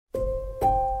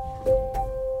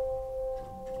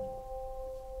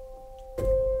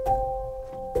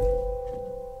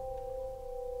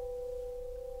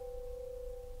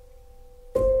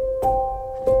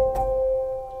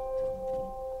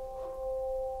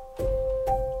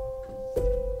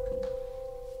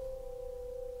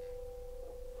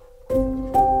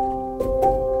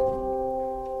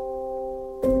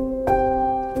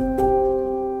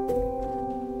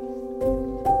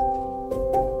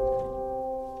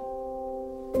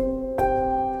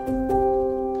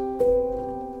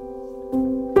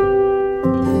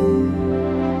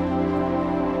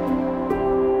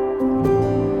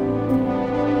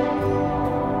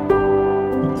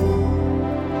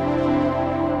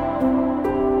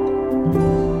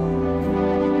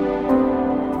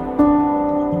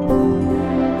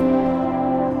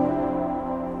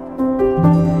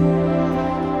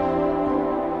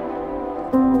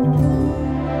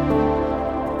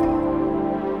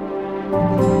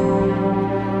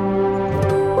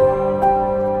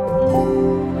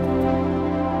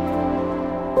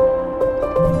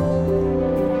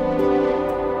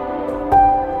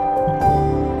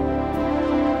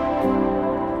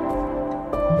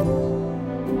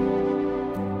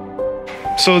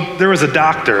So there was a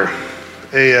doctor,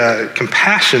 a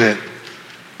compassionate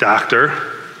doctor,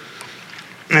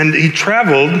 and he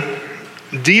traveled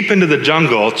deep into the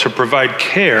jungle to provide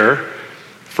care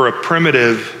for a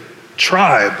primitive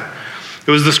tribe.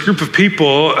 It was this group of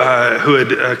people who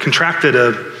had contracted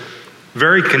a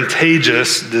very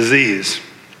contagious disease.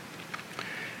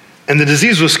 And the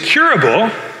disease was curable,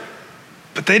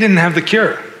 but they didn't have the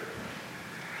cure.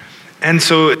 And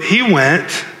so he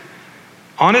went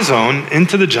on his own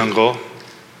into the jungle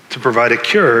to provide a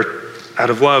cure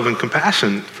out of love and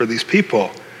compassion for these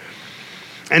people.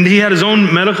 And he had his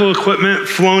own medical equipment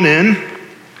flown in,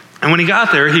 and when he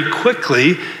got there, he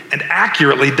quickly and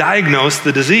accurately diagnosed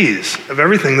the disease of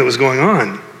everything that was going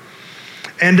on.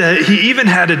 And he even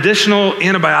had additional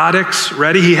antibiotics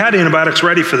ready. He had antibiotics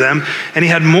ready for them, and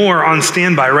he had more on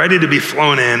standby, ready to be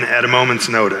flown in at a moment's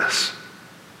notice.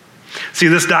 See,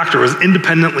 this doctor was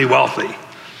independently wealthy,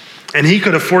 and he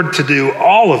could afford to do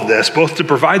all of this, both to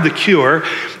provide the cure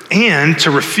and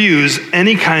to refuse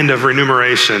any kind of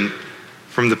remuneration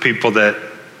from the people that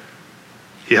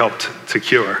he helped to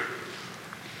cure.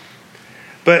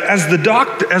 But as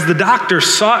the doctor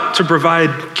sought to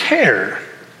provide care,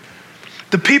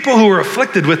 the people who were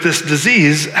afflicted with this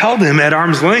disease held him at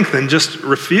arm's length and just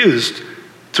refused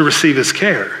to receive his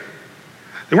care.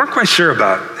 They weren't quite sure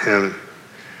about him.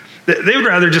 They would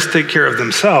rather just take care of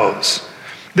themselves.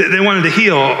 They wanted to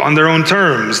heal on their own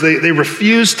terms. They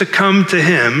refused to come to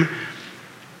him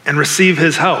and receive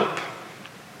his help.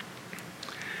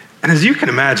 And as you can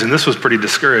imagine, this was pretty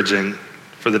discouraging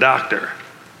for the doctor.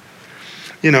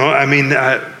 He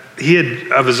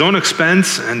had, of his own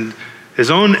expense and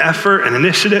his own effort and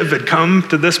initiative, had come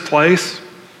to this place,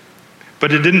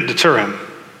 but it didn't deter him.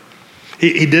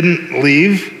 He didn't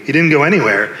leave. He didn't go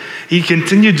anywhere. He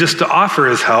continued just to offer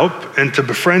his help and to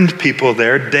befriend people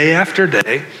there day after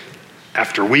day,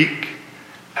 after week,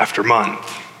 after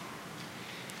month,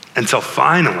 until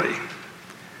finally,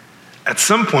 at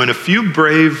some point, a few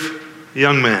brave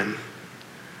young men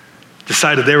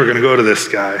decided they were going to go to this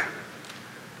guy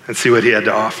and see what he had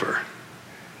to offer.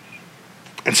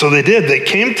 And so they did. They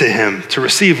came to him to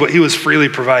receive what he was freely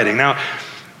providing. Now,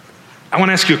 I want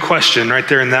to ask you a question right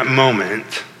there in that moment.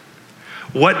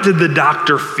 What did the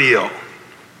doctor feel?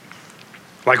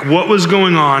 Like, what was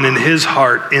going on in his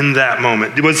heart in that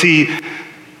moment? Was he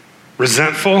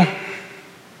resentful?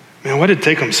 Man, what did it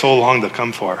take him so long to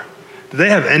come for? Did they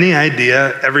have any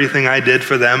idea everything I did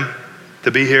for them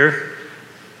to be here?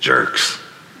 Jerks.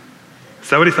 Is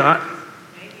that what he thought?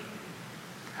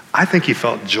 I think he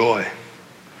felt joy.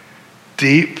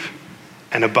 Deep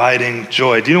and abiding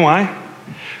joy. Do you know why?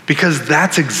 Because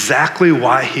that's exactly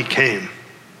why he came.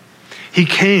 He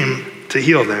came to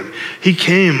heal them. He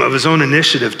came of his own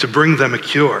initiative to bring them a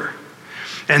cure.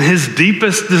 And his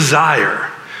deepest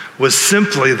desire was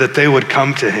simply that they would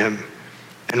come to him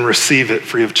and receive it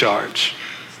free of charge.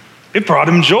 It brought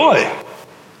him joy.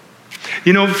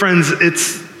 You know, friends,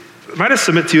 might I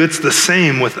submit to you, it's the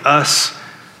same with us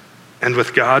and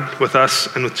with God, with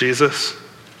us and with Jesus.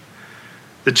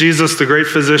 That Jesus, the great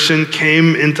physician,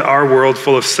 came into our world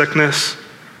full of sickness,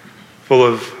 full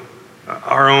of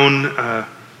our own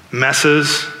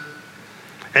messes,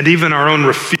 and even our own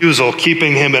refusal,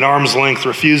 keeping him at arm's length,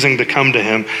 refusing to come to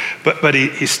him. But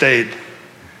he stayed.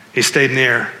 He stayed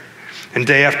near. And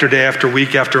day after day, after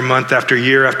week, after month, after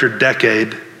year, after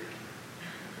decade,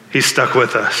 he stuck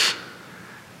with us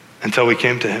until we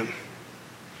came to him.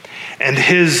 And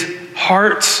his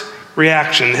heart's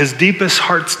reaction, his deepest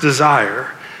heart's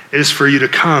desire, is for you to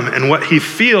come. And what he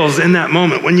feels in that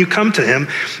moment when you come to him,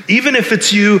 even if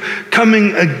it's you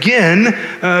coming again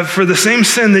for the same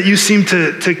sin that you seem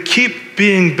to keep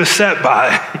being beset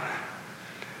by,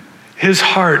 his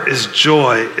heart is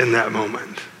joy in that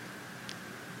moment.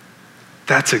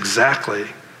 That's exactly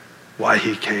why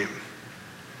he came,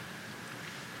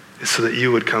 is so that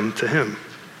you would come to him.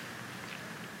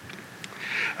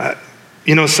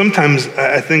 Sometimes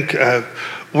I think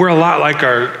we're a lot like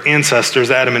our ancestors,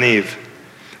 Adam and Eve,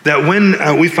 that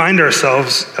when we find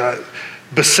ourselves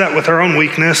beset with our own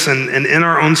weakness and in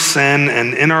our own sin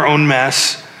and in our own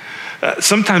mess,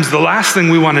 sometimes the last thing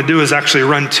we want to do is actually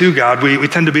run to God. We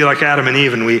tend to be like Adam and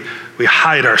Eve, and we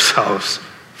hide ourselves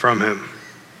from him.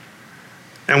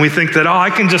 And we think that, I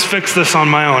can just fix this on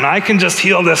my own. I can just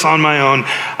heal this on my own.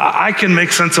 I can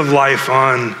make sense of life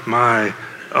on my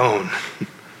own.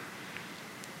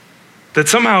 That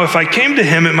somehow if I came to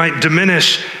him, it might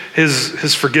diminish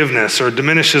his forgiveness or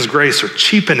diminish his grace or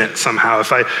cheapen it somehow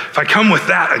if I come with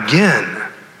that again.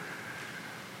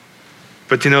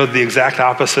 But the exact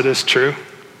opposite is true.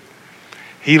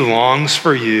 He longs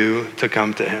for you to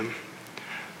come to him.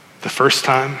 The first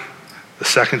time, the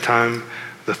second time,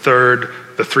 the third,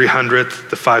 the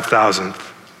 300th, the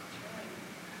 5,000th.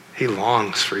 He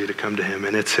longs for you to come to him,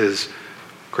 and it's his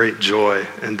great joy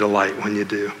and delight when you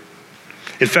do.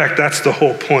 In fact, that's the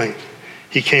whole point.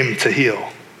 He came to heal.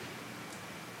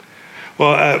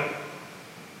 Well,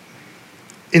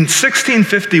 in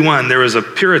 1651, there was a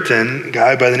Puritan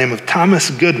guy by the name of Thomas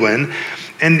Goodwin,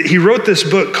 and he wrote this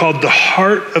book called The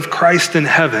Heart of Christ in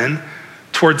Heaven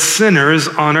Towards Sinners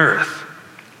on Earth.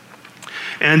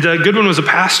 And Goodwin was a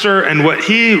pastor, and what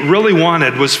he really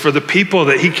wanted was for the people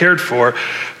that he cared for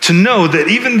to know that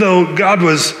even though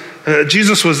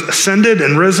Jesus was ascended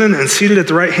and risen and seated at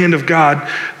the right hand of God,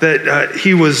 that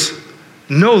he was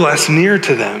no less near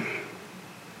to them,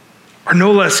 or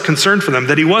no less concerned for them,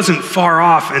 that he wasn't far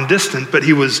off and distant, but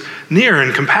he was near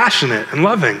and compassionate and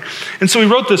loving. And so he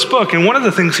wrote this book, and one of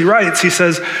the things he writes, he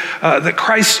says that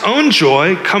Christ's own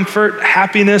joy, comfort,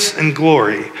 happiness, and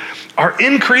glory are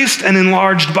increased and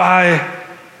enlarged by,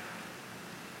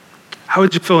 how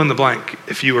would you fill in the blank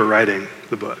if you were writing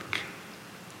the book?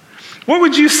 What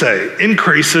would you say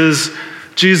increases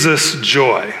Jesus'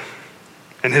 joy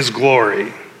and his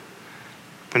glory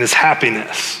and his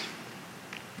happiness?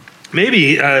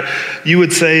 Maybe you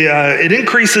would say it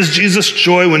increases Jesus'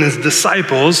 joy when his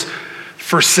disciples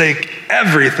forsake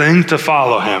everything to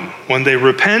follow him. When they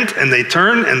repent and they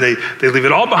turn and they leave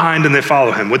it all behind and they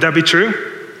follow him. Would that be true?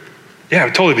 Yeah, it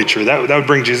would totally be true. That would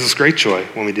bring Jesus great joy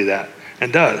when we do that,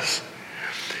 and does.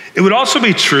 It would also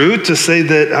be true to say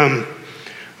that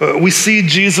we see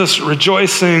Jesus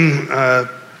rejoicing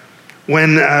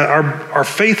when our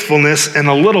faithfulness in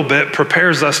a little bit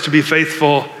prepares us to be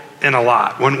faithful in a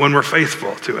lot, when we're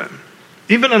faithful to him.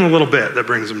 Even in a little bit, that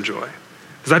brings him joy.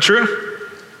 Is that true?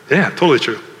 Yeah, totally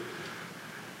true.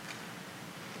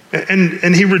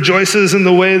 And he rejoices in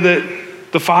the way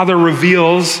that the Father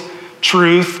reveals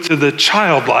truth to the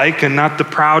childlike and not the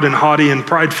proud and haughty and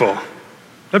prideful.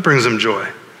 That brings him joy.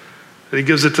 That he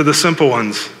gives it to the simple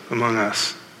ones among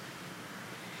us.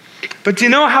 But do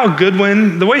you know how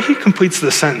Goodwin, the way he completes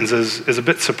the sentence is a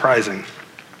bit surprising.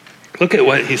 Look at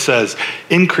what he says.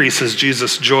 Increases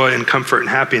Jesus' joy and comfort and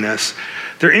happiness.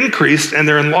 They're increased and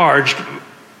they're enlarged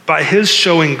by his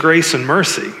showing grace and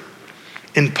mercy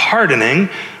in pardoning,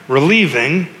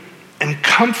 relieving, and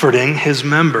comforting his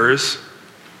members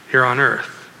here on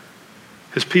earth,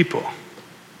 his people.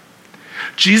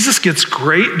 Jesus gets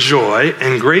great joy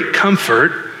and great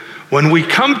comfort when we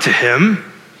come to him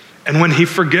and when he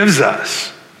forgives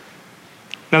us.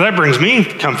 Now that brings me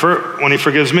comfort when he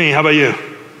forgives me. How about you?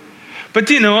 But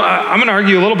do you know, I'm going to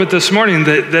argue a little bit this morning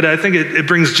that I think it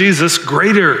brings Jesus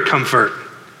greater comfort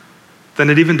than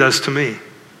it even does to me,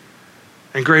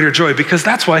 and greater joy, because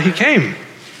that's why he came.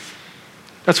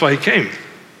 That's why he came,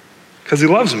 because he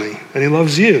loves me and he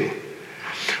loves you.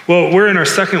 Well, we're in our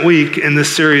second week in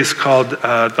this series called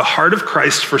The Heart of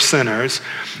Christ for Sinners,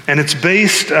 and it's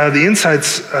based, the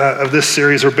insights of this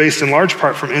series are based in large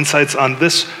part from insights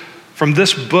from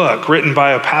this book written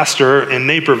by a pastor in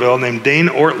Naperville named Dane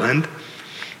Ortland,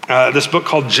 this book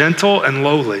called Gentle and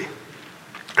Lowly.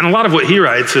 And a lot of what he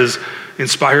writes is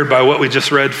inspired by what we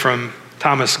just read from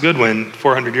Thomas Goodwin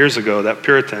 400 years ago, that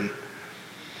Puritan.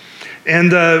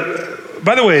 And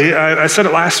by the way, I said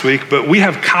it last week, but we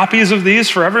have copies of these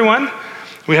for everyone.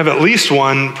 We have at least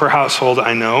one per household,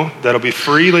 I know, that'll be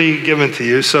freely given to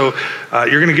you. So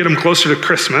you're going to get them closer to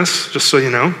Christmas, just so you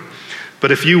know.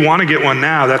 But if you want to get one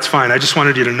now, that's fine. I just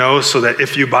wanted you to know so that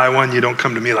if you buy one, you don't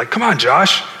come to me like, come on,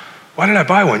 Josh, why did I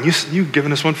buy one? You've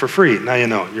given us one for free. Now you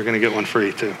know, you're going to get one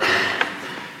free too.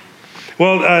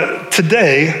 Well,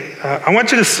 today, I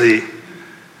want you to see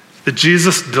that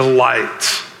Jesus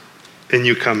delights in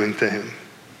you coming to him,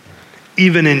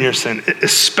 even in your sin,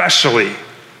 especially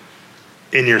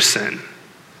in your sin.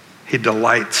 He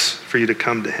delights for you to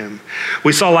come to him.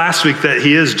 We saw last week that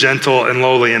he is gentle and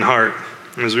lowly in heart,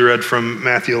 as we read from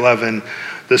Matthew 11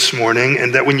 this morning,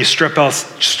 and that when you strip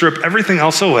everything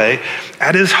else away,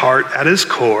 at his heart, at his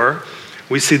core,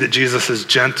 we see that Jesus is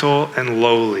gentle and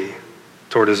lowly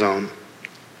toward his own.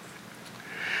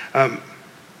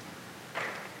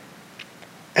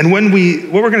 And what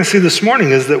we're going to see this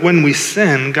morning is that when we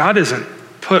sin, God isn't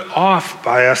put off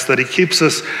by us, that he keeps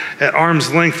us at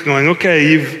arm's length going, okay,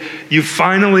 you've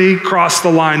finally crossed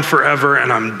the line forever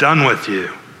and I'm done with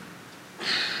you.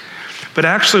 But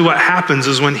actually what happens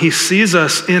is when he sees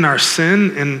us in our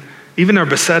sin, and even our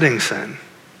besetting sin,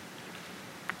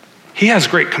 he has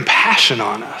great compassion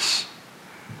on us.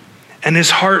 And his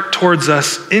heart towards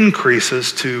us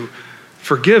increases to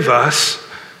forgive us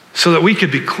so that we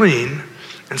could be clean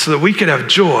and so that we could have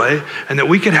joy and that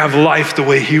we could have life the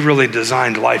way he really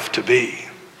designed life to be.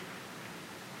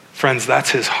 Friends, that's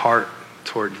his heart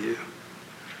toward you.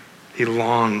 He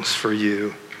longs for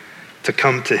you to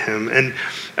come to him. And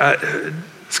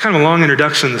it's kind of a long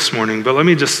introduction this morning, but let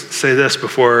me just say this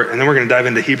before, and then we're going to dive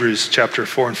into Hebrews chapter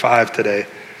 4 and 5 today.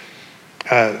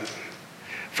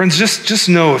 Friends, just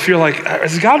know, if you're like,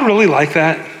 is God really like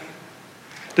that?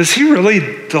 Does he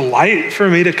really delight for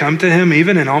me to come to him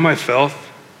even in all my filth?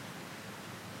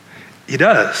 He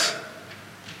does.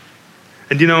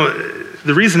 And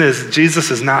the reason is Jesus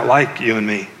is not like you and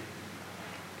me.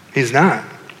 He's not.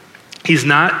 He's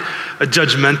not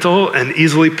judgmental and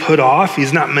easily put off.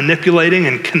 He's not manipulating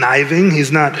and conniving.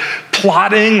 He's not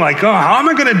plotting like, oh, how am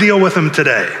I going to deal with him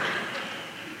today?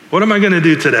 What am I going to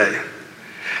do today?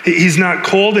 He's not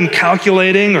cold and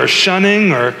calculating or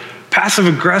shunning or passive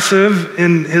aggressive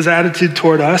in his attitude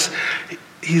toward us.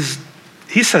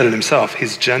 He said it himself.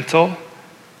 He's gentle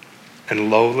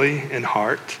and lowly in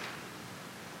heart.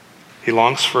 He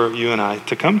longs for you and I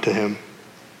to come to him.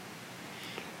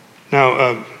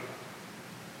 Now,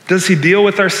 does he deal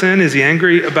with our sin? Is he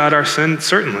angry about our sin?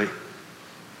 Certainly.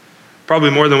 Probably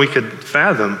more than we could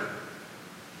fathom.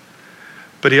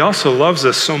 But he also loves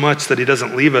us so much that he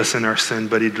doesn't leave us in our sin,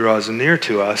 but he draws near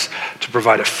to us to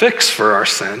provide a fix for our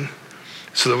sin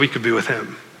so that we could be with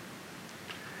him.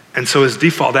 And so his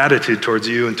default attitude towards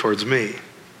you and towards me,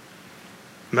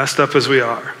 messed up as we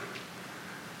are,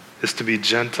 is to be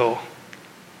gentle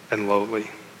and lowly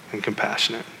and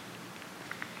compassionate.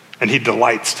 And he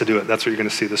delights to do it. That's what you're going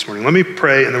to see this morning. Let me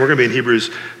pray, and then we're going to be in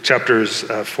Hebrews chapters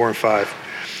 4 and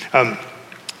 5.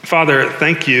 Father,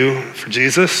 thank you for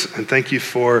Jesus, and thank you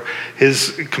for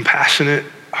his compassionate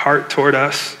heart toward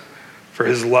us, for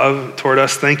his love toward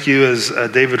us. Thank you, as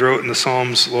David wrote in the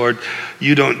Psalms, Lord,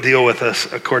 you don't deal with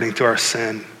us according to our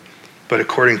sin, but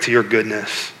according to your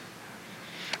goodness.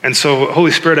 And so,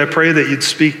 Holy Spirit, I pray that you'd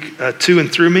speak to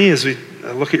and through me as we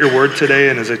look at your word today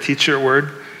and as I teach your word.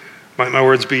 Might my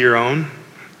words be your own.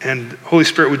 And Holy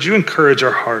Spirit, would you encourage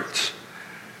our hearts?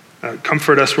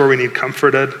 Comfort us where we need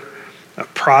comforted.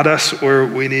 Prod us where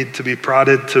we need to be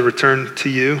prodded to return to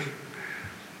you.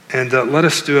 And let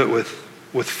us do it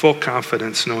with full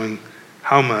confidence, knowing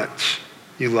how much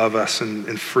you love us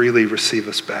and freely receive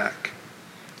us back.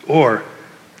 Or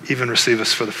even receive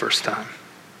us for the first time.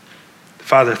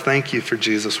 Father, thank you for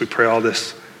Jesus. We pray all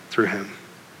this through him.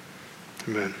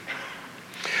 Amen.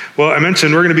 Well, I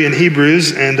mentioned we're going to be in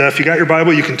Hebrews, and if you got your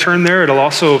Bible, you can turn there. It'll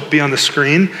also be on the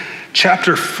screen.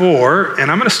 Chapter 4, and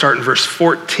I'm going to start in verse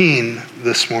 14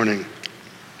 this morning.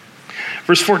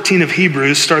 Verse 14 of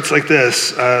Hebrews starts like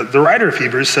this. The writer of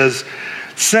Hebrews says,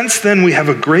 "Since then we have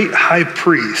a great high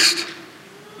priest."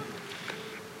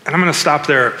 And I'm going to stop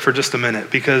there for just a minute,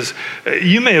 because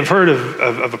you may have heard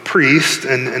of a priest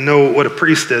and know what a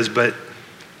priest is, but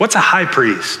what's a high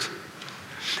priest?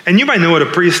 And you might know what a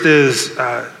priest is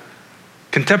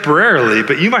contemporarily,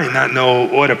 but you might not know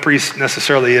what a priest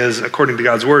necessarily is according to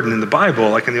God's word and in the Bible,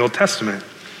 like in the Old Testament.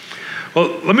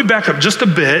 Well, let me back up just a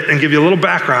bit and give you a little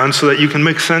background so that you can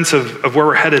make sense of where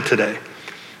we're headed today,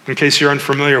 in case you're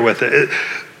unfamiliar with it.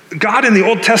 God in the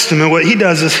Old Testament, what he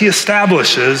does is he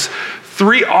establishes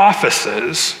 3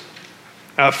 offices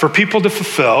for people to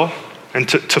fulfill, and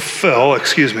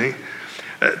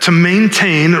to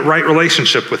maintain right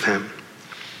relationship with him.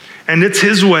 And it's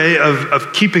his way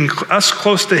of keeping us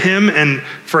close to him and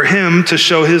for him to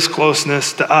show his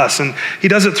closeness to us. And he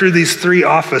does it through these 3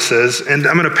 offices. And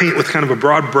I'm going to paint with kind of a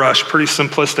broad brush, pretty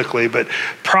simplistically, but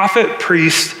prophet,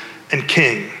 priest, and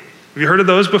king. Have you heard of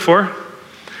those before?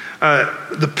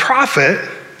 The prophet,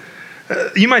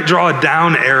 you might draw a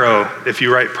down arrow if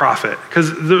you write prophet,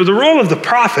 because the role of the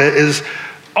prophet is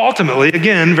ultimately,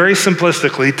 again, very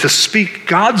simplistically, to speak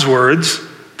God's words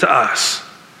to us,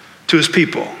 to his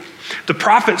people. The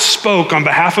prophet spoke on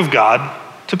behalf of God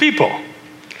to people.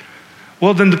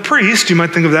 Well, then the priest, you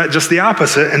might think of that just the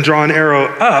opposite and draw an arrow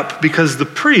up, because the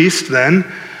priest then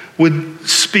would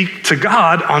speak to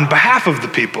God on behalf of the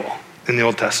people in the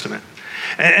Old Testament.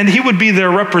 And he would be their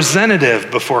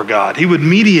representative before God. He would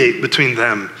mediate between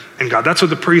them and God. That's what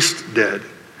the priest did.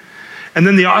 And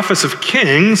then the office of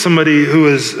king, somebody who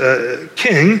is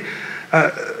king,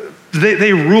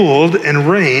 they ruled and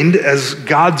reigned as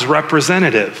God's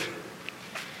representative.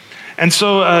 And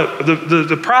so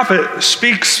the prophet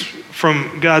speaks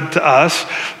from God to us.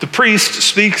 The priest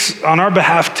speaks on our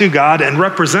behalf to God and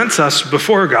represents us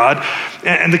before God.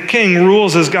 And the king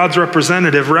rules as God's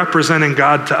representative, representing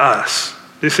God to us.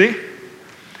 Do you see?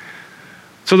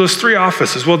 So those 3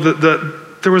 offices. Well,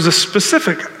 there was a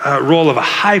specific role of a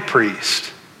high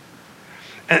priest.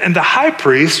 And the high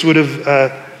priest would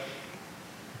have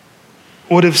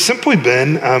simply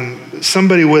been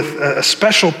somebody with a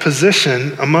special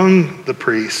position among the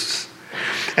priests.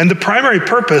 And the primary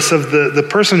purpose of the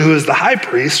person who is the high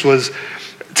priest was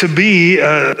to be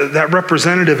that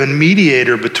representative and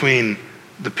mediator between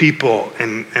the people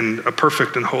and a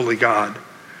perfect and holy God.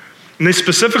 And they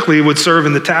specifically would serve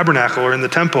in the tabernacle or in the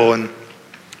temple. And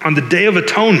on the Day of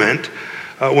Atonement,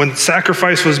 when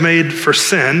sacrifice was made for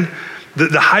sin,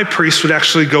 the high priest would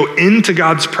actually go into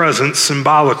God's presence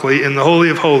symbolically in the Holy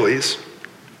of Holies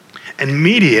and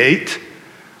mediate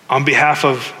on behalf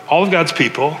of all of God's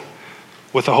people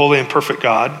with a holy and perfect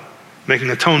God, making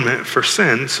atonement for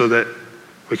sin so that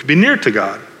we could be near to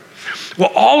God.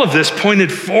 Well, all of this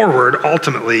pointed forward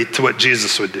ultimately to what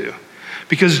Jesus would do.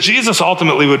 Because Jesus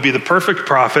ultimately would be the perfect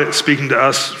prophet speaking to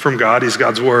us from God. He's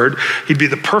God's word. He'd be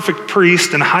the perfect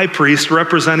priest and high priest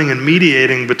representing and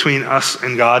mediating between us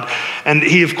and God. And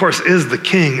he, of course, is the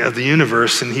king of the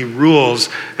universe, and he rules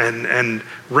and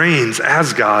reigns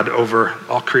as God over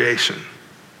all creation.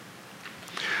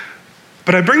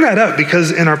 But I bring that up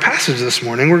because in our passage this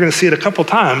morning, we're going to see it a couple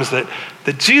times that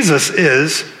Jesus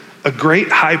is a great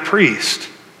high priest.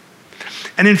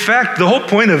 And in fact, the whole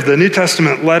point of the New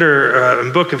Testament letter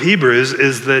and book of Hebrews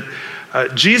is that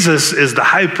Jesus is the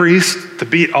high priest to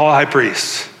beat all high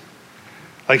priests.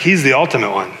 Like, he's the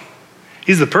ultimate one.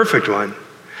 He's the perfect one.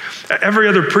 Every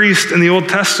other priest in the Old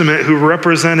Testament who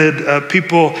represented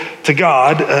people to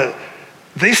God,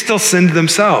 they still sinned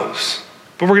themselves.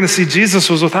 But we're going to see Jesus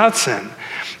was without sin.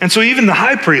 And so even the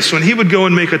high priest, when he would go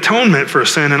and make atonement for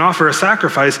sin and offer a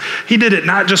sacrifice, he did it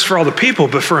not just for all the people,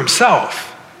 but for himself.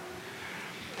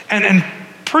 And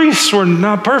priests were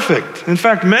not perfect. In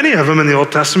fact, many of them in the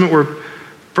Old Testament were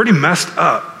pretty messed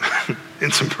up in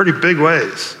some pretty big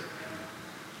ways.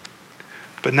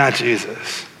 But not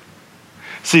Jesus.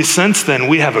 See, since then,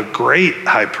 we have a great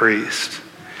high priest.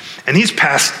 And he's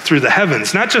passed through the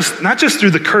heavens, not just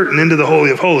through the curtain into the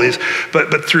Holy of Holies,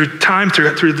 but through time,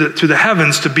 through the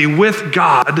heavens to be with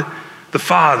God, the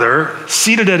Father,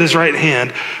 seated at his right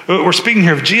hand. We're speaking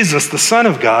here of Jesus, the Son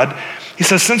of God. He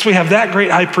says, since we have that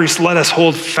great high priest, let us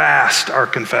hold fast our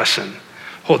confession.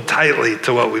 Hold tightly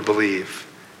to what we believe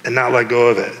and not let go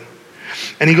of it.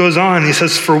 And he goes on, he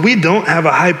says, for we don't have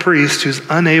a high priest who's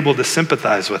unable to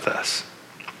sympathize with us.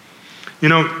 You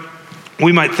know,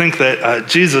 we might think that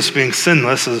Jesus being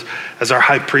sinless as our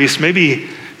high priest, maybe,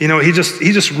 you know, he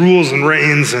just rules and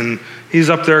reigns and he's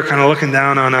up there kind of looking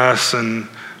down on us and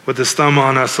with his thumb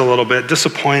on us a little bit,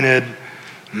 disappointed,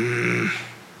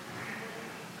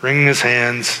 wringing his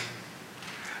hands.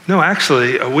 No,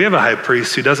 actually, we have a high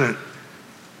priest who doesn't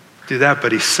do that,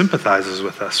 but he sympathizes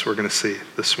with us, we're going to see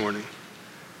this morning.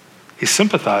 He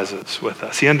sympathizes with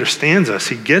us. He understands us.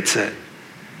 He gets it.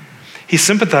 He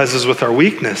sympathizes with our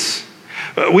weakness.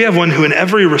 We have one who in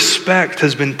every respect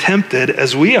has been tempted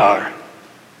as we are.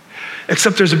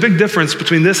 Except there's a big difference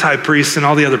between this high priest and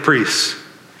all the other priests.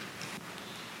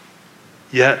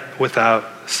 Yet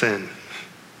without sin.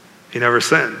 He never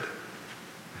sinned.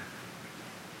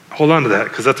 Hold on to that,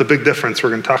 because that's a big difference we're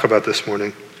going to talk about this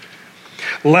morning.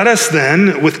 Let us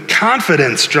then, with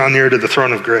confidence, draw near to the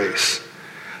throne of grace,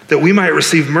 that we might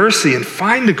receive mercy and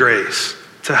find the grace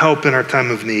to help in our time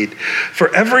of need.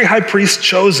 For every high priest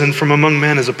chosen from among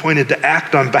men is appointed to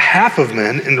act on behalf of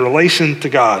men in relation to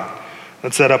God.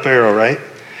 That's that up arrow, right?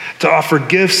 To offer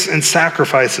gifts and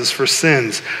sacrifices for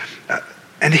sins.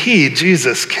 And he,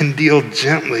 Jesus, can deal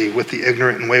gently with the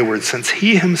ignorant and wayward, since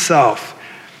he himself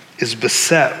is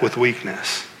beset with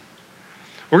weakness.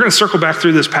 We're going to circle back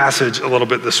through this passage a little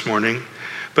bit this morning.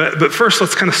 But first,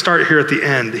 let's kind of start here at the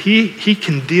end. He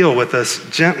can deal with us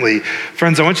gently.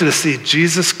 Friends, I want you to see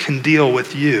Jesus can deal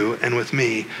with you and with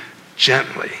me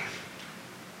gently.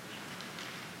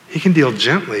 He can deal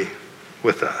gently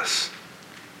with us.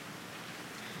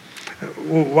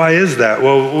 Why is that?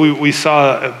 Well, we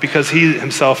saw because he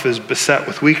himself is beset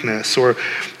with weakness. Or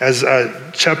as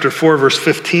chapter 4, verse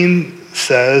 15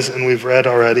 says, and we've read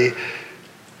already,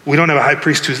 we don't have a high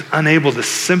priest who's unable to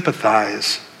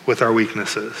sympathize with our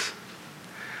weaknesses.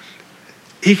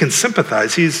 He can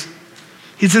sympathize. He's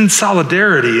in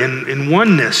solidarity and in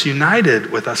oneness,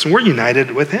 united with us, and we're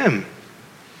united with him.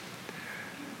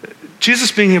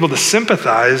 Jesus being able to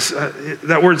sympathize,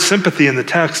 that word sympathy in the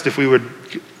text, if we would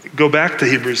go back to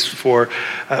Hebrews 4,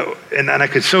 and I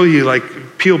could show you, like,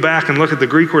 peel back and look at the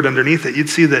Greek word underneath it, you'd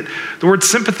see that the word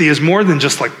sympathy is more than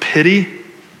just like pity,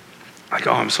 like,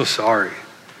 oh, I'm so sorry.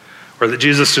 Or that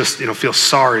Jesus just, feels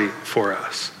sorry for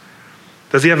us.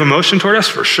 Does he have emotion toward us?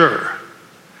 For sure.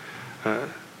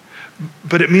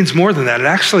 But it means more than that. It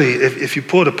actually, if you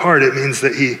pull it apart, it means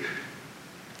that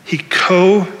he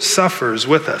co-suffers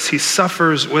with us. He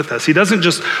suffers with us. He doesn't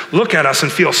just look at us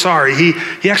and feel sorry.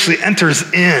 He actually enters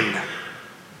in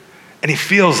and he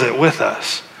feels it with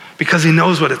us because he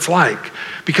knows what it's like,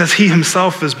 because he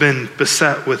himself has been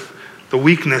beset with the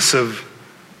weakness of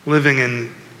living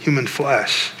in human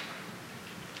flesh.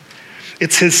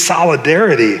 It's his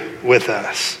solidarity with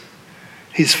us.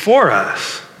 He's for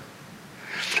us.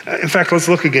 In fact, let's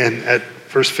look again at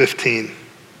verse 15.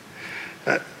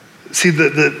 See,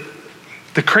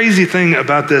 the crazy thing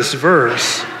about this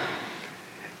verse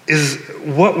is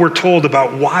what we're told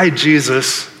about why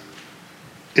Jesus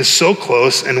is so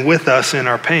close and with us in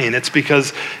our pain. It's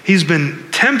because he's been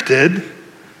tempted,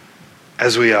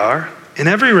 as we are, in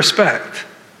every respect,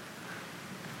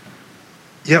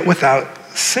 yet without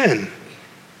sin.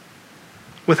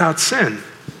 Without sin.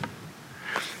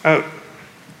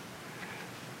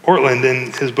 Ortland,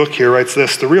 in his book here, writes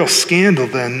this: the real scandal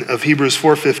then of Hebrews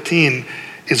 4:15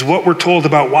 is what we're told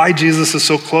about why Jesus is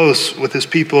so close with his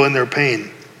people in their pain.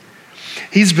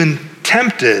 He's been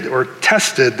tempted, or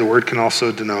tested, the word can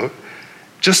also denote,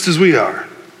 just as we are.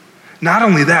 Not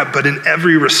only that, but in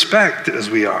every respect as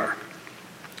we are.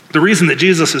 The reason that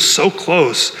Jesus is so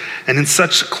close and in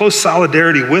such close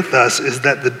solidarity with us is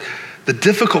that the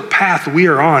difficult path we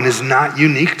are on is not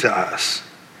unique to us.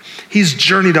 He's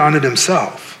journeyed on it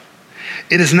himself.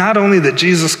 It is not only that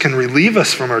Jesus can relieve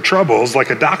us from our troubles, like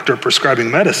a doctor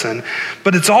prescribing medicine,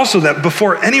 but it's also that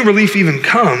before any relief even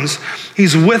comes,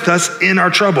 he's with us in our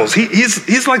troubles.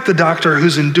 He's like the doctor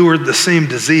who's endured the same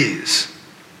disease.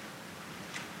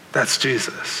 That's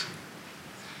Jesus.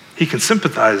 He can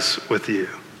sympathize with you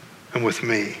and with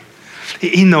me.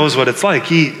 He knows what it's like.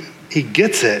 He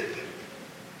gets it.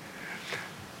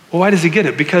 Well, why does he get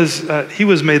it? Because he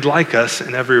was made like us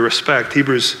in every respect.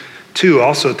 Hebrews 2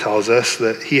 also tells us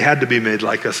that he had to be made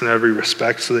like us in every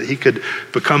respect so that he could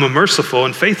become a merciful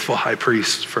and faithful high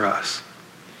priest for us.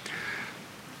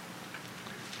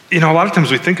 You know, a lot of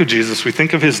times we think of Jesus, we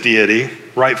think of his deity,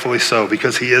 rightfully so,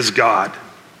 because he is God.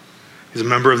 He's a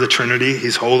member of the Trinity.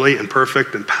 He's holy and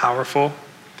perfect and powerful.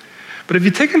 But have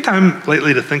you taken time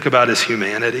lately to think about his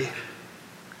humanity?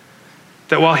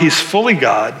 That while he's fully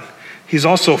God, he's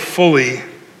also fully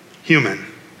human.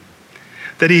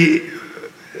 That it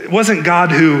wasn't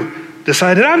God who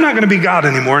decided, I'm not going to be God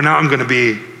anymore, now I'm going to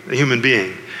be a human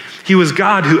being. He was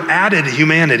God who added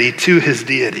humanity to his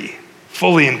deity,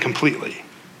 fully and completely.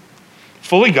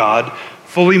 Fully God,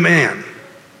 fully man,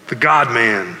 the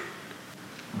God-man,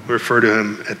 we refer to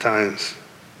him at times.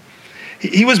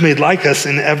 He was made like us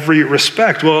in every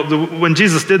respect. Well, when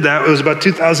Jesus did that, it was about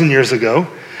 2,000 years ago.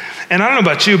 And I don't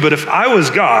know about you, but if I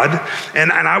was God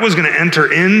and I was going to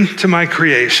enter into my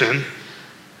creation,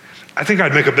 I think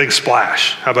I'd make a big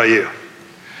splash. How about you?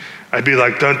 I'd be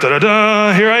like, dun, da, da,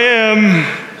 da, here I am,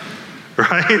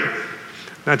 right?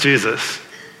 Not Jesus.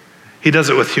 He does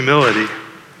it with humility,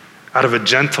 out of a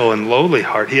gentle and lowly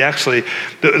heart. He actually,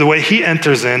 the way he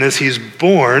enters in is he's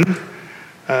born,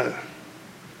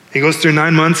 he goes through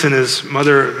 9 months in his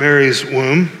mother Mary's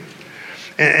womb,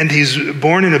 and he's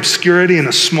born in obscurity in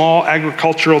a small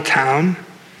agricultural town.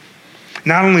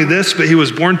 Not only this, but he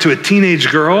was born to a teenage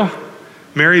girl,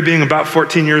 Mary being about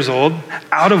 14 years old,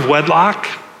 out of wedlock,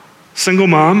 single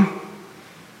mom.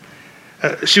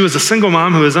 She was a single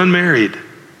mom who was unmarried.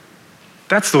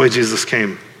 That's the way Jesus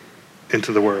came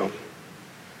into the world,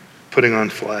 putting on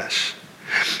flesh.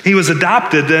 He was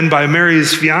adopted then by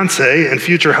Mary's fiance and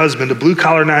future husband, a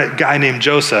blue-collar guy named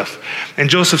Joseph. And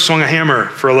Joseph swung a hammer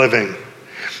for a living.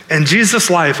 And Jesus'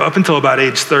 life, up until about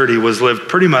age 30, was lived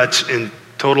pretty much in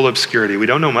total obscurity. We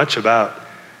don't know much about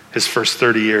his first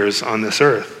 30 years on this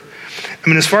earth. I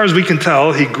mean, as far as we can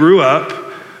tell, he grew up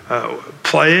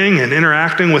playing and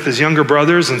interacting with his younger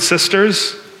brothers and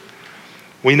sisters.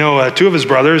 We know 2 of his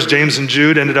brothers, James and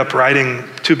Jude, ended up writing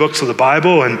 2 books of the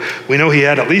Bible, and we know he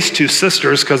had at least 2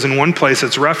 sisters, because in one place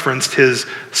it's referenced his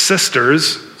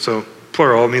sisters, so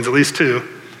plural, it means at least 2.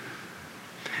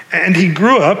 And he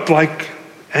grew up like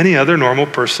any other normal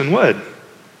person would.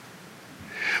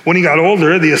 When he got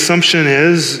older, the assumption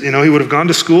is, he would have gone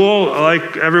to school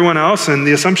like everyone else, and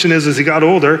the assumption is as he got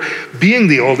older, being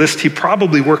the oldest, he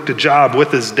probably worked a job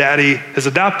with his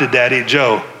adopted daddy,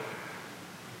 Joe,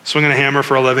 swinging a hammer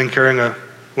for a living, carrying a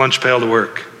lunch pail to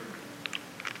work.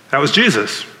 That was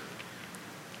Jesus.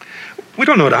 We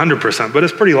don't know it 100%, but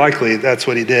it's pretty likely that's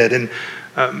what he did.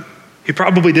 And he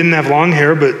probably didn't have long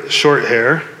hair, but short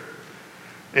hair.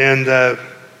 And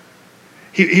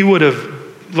he would have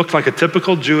looked like a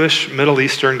typical Jewish Middle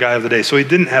Eastern guy of the day. So he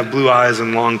didn't have blue eyes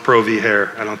and long pro-V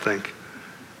hair, I don't think.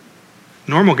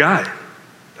 Normal guy.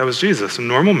 That was Jesus, a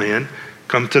normal man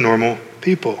come to normal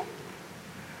people.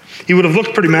 He would have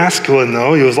looked pretty masculine,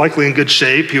 though. He was likely in good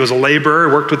shape. He was a laborer,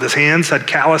 worked with his hands, had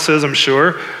calluses, I'm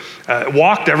sure,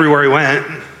 walked everywhere he went.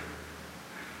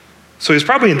 So he was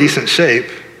probably in decent shape.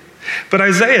 But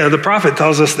Isaiah, the prophet,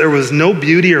 tells us there was no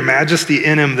beauty or majesty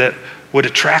in him that would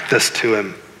attract us to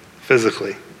him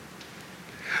physically.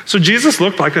 So Jesus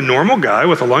looked like a normal guy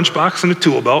with a lunchbox and a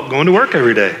tool belt going to work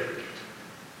every day.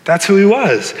 That's who he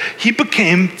was. He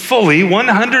became fully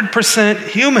 100%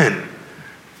 human.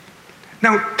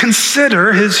 Now,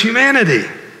 consider his humanity.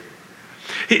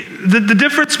 The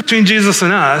difference between Jesus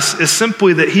and us is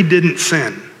simply that he didn't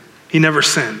sin. He never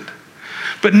sinned.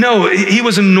 But no, he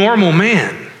was a normal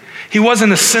man. He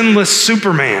wasn't a sinless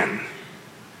Superman.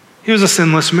 He was a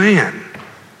sinless man.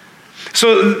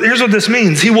 So here's what this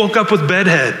means. He woke up with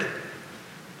bedhead.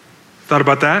 Thought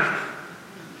about that?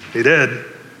 He did.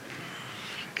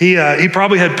 He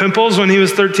probably had pimples when he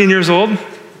was 13 years old. I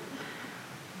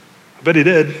bet he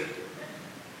did.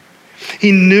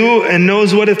 He knew and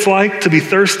knows what it's like to be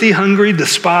thirsty, hungry,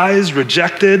 despised,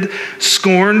 rejected,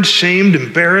 scorned, shamed,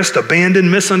 embarrassed,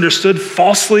 abandoned, misunderstood,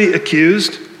 falsely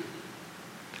accused,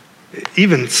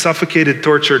 even suffocated,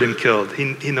 tortured, and killed.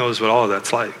 He knows what all of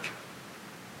that's like.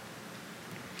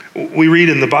 We read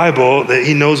in the Bible that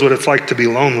he knows what it's like to be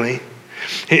lonely.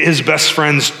 His best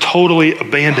friends totally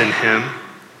abandoned him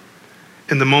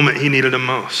in the moment he needed him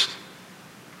most.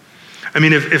 I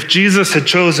mean, if Jesus had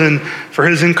chosen for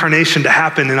his incarnation to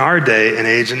happen in our day and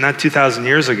age, and not 2,000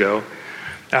 years ago,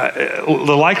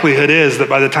 the likelihood is that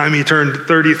by the time he turned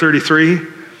 30, 33,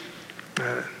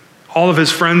 all of his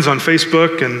friends on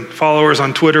Facebook and followers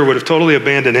on Twitter would have totally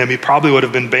abandoned him. He probably would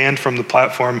have been banned from the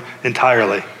platform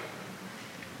entirely.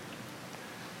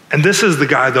 And this is the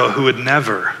guy, though, who would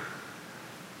never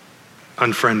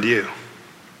unfriend you.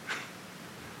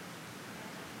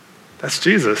 That's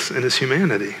Jesus in his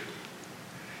humanity.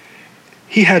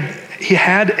 He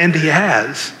had and he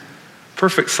has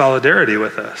perfect solidarity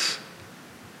with us.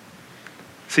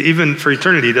 See, even for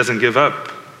eternity, he doesn't give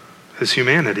up his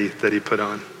humanity that he put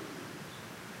on.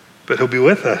 But he'll be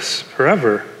with us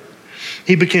forever.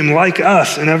 He became like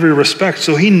us in every respect,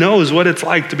 so he knows what it's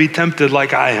like to be tempted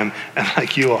like I am and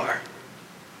like you are.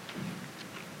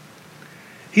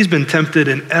 He's been tempted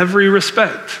in every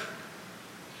respect,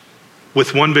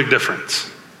 with one big difference.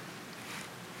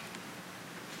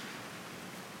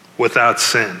 Without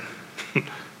sin.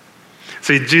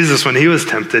 See, Jesus, when he was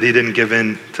tempted, he didn't give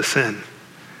in to sin.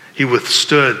 He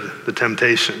withstood the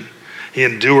temptation. He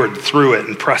endured through it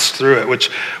and pressed through it,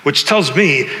 which tells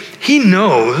me he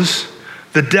knows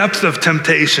the depth of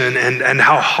temptation and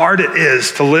how hard it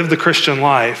is to live the Christian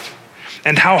life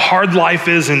and how hard life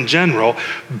is in general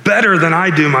better than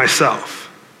I do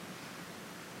myself,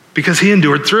 because he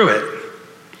endured through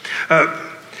it.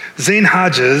 Zane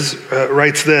Hodges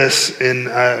writes this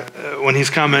when he's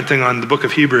commenting on the book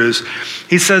of Hebrews.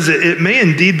 He says, it may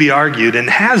indeed be argued, and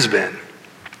has been,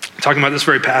 talking about this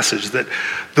very passage, that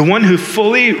the one who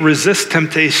fully resists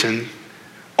temptation,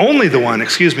 only the one,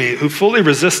 who fully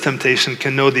resists temptation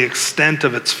can know the extent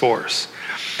of its force.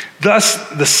 Thus,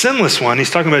 the sinless one,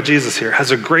 he's talking about Jesus here,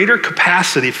 has a greater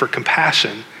capacity for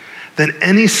compassion than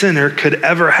any sinner could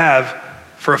ever have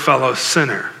for a fellow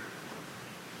sinner.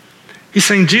 He's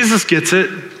saying Jesus gets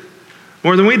it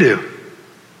more than we do.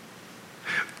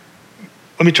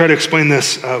 Let me try to explain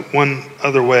this one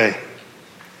other way.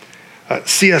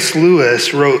 C.S.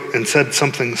 Lewis wrote and said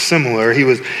something similar.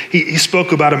 He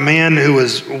spoke about a man who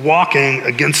was walking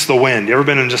against the wind. You ever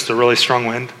been in just a really strong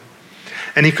wind?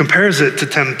 And he compares it to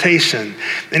temptation.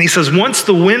 And he says, once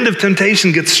the wind of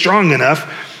temptation gets strong enough,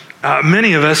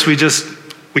 many of us, we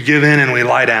give in and we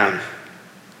lie down.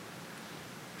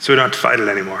 So we don't have to fight it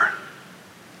anymore.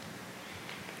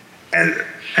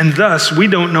 And thus, we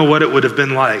don't know what it would have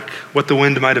been like, what the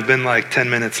wind might have been like 10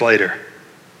 minutes later.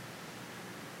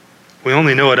 We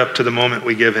only know it up to the moment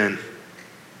we give in.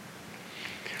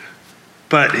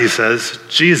 But, he says,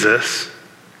 Jesus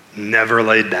never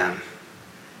laid down.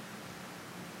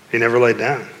 He never laid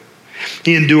down.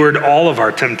 He endured all of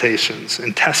our temptations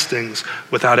and testings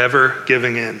without ever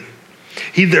giving in.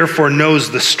 He therefore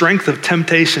knows the strength of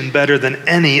temptation better than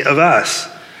any of us.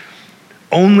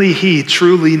 Only he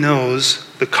truly knows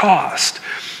the cost.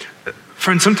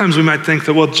 Friends, sometimes we might think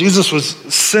that, well, Jesus was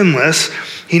sinless.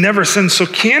 He never sinned. So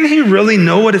can he really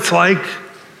know what it's like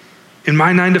in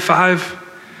my 9 to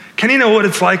 5? Can he know what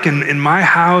it's like in my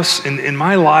house, in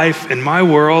my life, in my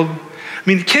world? I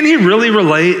mean, can he really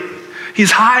relate?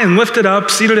 He's high and lifted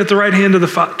up, seated at the right hand of the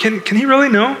Father. Can he really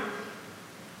know?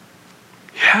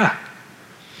 Yeah.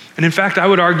 And in fact, I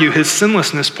would argue his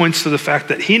sinlessness points to the fact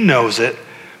that he knows it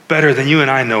better than you and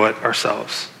I know it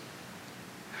ourselves.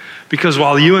 Because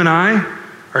while you and I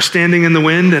are standing in the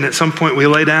wind and at some point we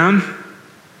lay down,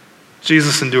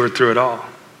 Jesus endured through it all.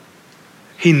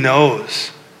 He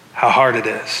knows how hard it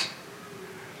is.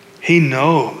 He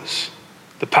knows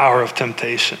the power of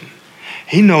temptation.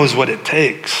 He knows what it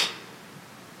takes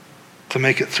to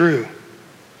make it through.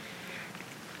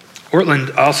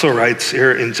 Ortlund also writes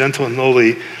here in Gentle and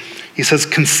Lowly, he says,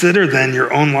 consider then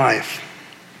your own life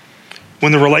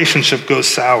when the relationship goes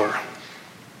sour,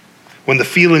 when the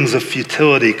feelings of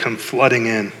futility come flooding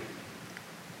in,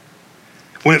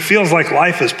 when it feels like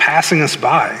life is passing us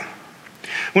by,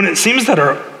 when it seems that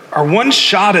our one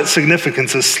shot at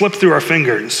significance has slipped through our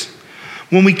fingers,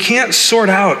 when we can't sort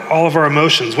out all of our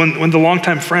emotions, when the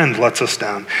longtime friend lets us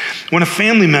down, when a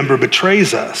family member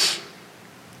betrays us,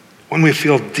 when we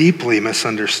feel deeply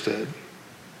misunderstood,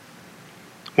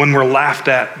 when we're laughed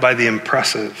at by the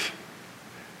impressive.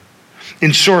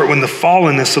 In short, when the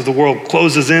fallenness of the world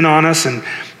closes in on us and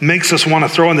makes us want to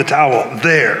throw in the towel,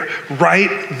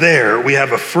 right there, we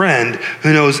have a friend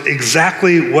who knows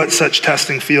exactly what such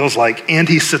testing feels like, and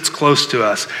he sits close to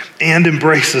us and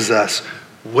embraces us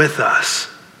with us.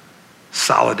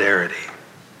 Solidarity.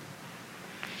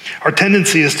 Our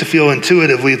tendency is to feel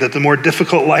intuitively that the more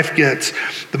difficult life gets,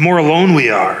 the more alone we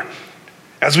are.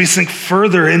 As we sink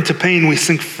further into pain, we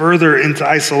sink further into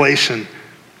isolation.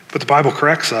 But the Bible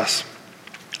corrects us.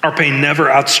 Our pain never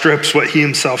outstrips what he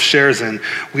himself shares in.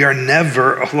 We are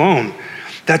never alone.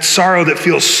 That sorrow that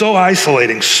feels so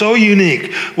isolating, so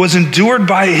unique, was endured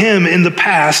by him in the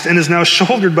past and is now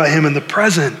shouldered by him in the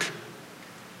present.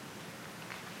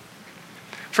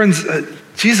 Friends,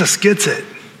 Jesus gets it.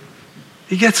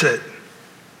 He gets it.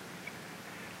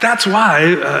 That's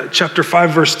why chapter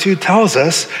 5, verse 2 tells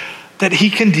us that he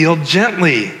can deal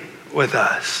gently with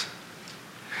us.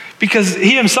 Because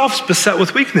he himself is beset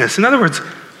with weakness. In other words,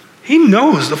 he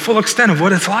knows the full extent of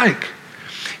what it's like.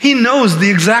 He knows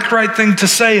the exact right thing to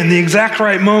say in the exact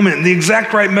right moment, and the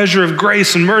exact right measure of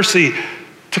grace and mercy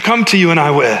to come to you and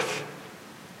I with.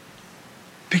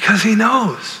 Because he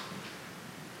knows.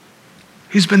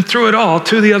 He's been through it all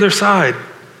to the other side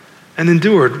and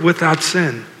endured without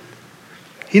sin.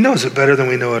 He knows it better than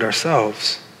we know it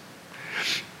ourselves.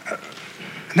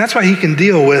 And that's why he can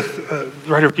deal with, the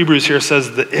writer of Hebrews here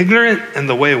says, the ignorant and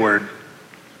the wayward.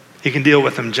 He can deal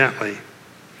with them gently.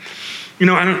 You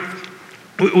know,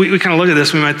 we kind of look at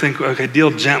this, we might think, okay,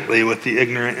 deal gently with the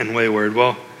ignorant and wayward.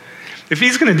 Well, if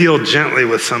he's going to deal gently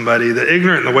with somebody, the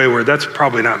ignorant and the wayward, that's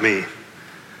probably not me.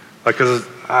 Like, because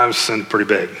I've sinned pretty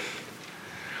big.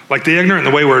 Like the ignorant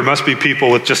and the wayward must be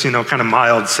people with just, kind of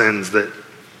mild sins that,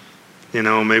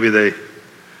 maybe they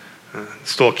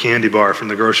stole a candy bar from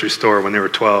the grocery store when they were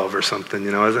 12 or something.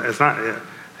 It's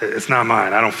not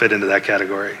mine. I don't fit into that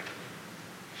category.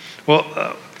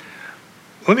 Well,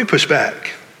 let me push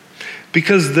back.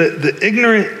 Because the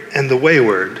ignorant and the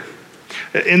wayward,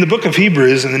 in the book of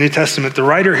Hebrews in the New Testament, the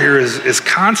writer here is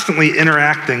constantly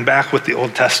interacting back with the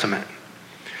Old Testament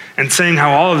and saying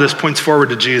how all of this points forward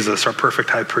to Jesus, our perfect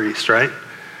high priest, right?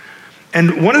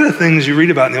 And one of the things you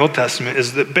read about in the Old Testament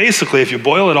is that basically, if you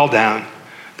boil it all down,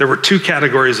 there were two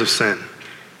categories of sin.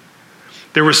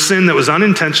 There was sin that was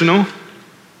unintentional.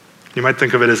 You might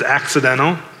think of it as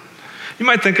accidental. You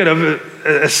might think of it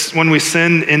as when we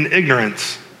sin in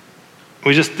ignorance.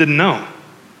 We just didn't know,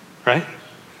 right?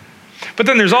 But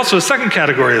then there's also a second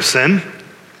category of sin.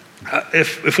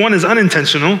 If one is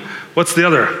unintentional, what's the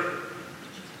other?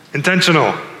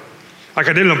 Intentional. Like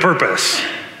I did it on purpose.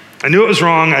 I knew it was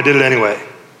wrong, I did it anyway.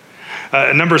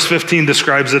 Numbers 15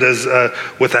 describes it as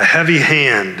with a heavy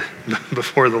hand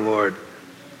before the Lord.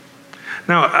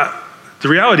 Now, the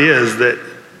reality is that,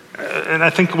 and I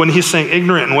think when he's saying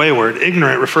ignorant and wayward,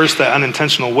 ignorant refers to that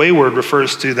unintentional. Wayward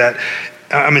refers to that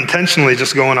I'm intentionally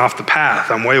just going off the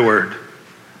path. I'm wayward.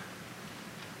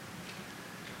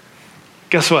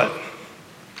 Guess what?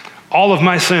 All of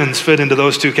my sins fit into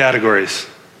those two categories.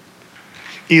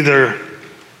 Either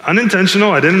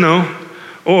unintentional, I didn't know,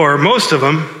 or most of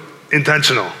them,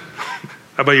 intentional.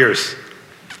 How about yours?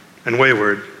 And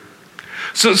wayward.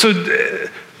 So the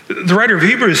writer of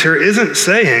Hebrews here isn't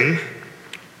saying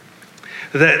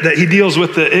that he deals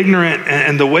with the ignorant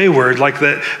and the wayward, like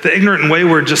the ignorant and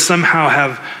wayward just somehow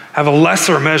have a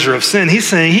lesser measure of sin. He's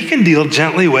saying he can deal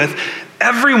gently with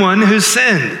everyone who's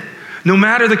sinned, no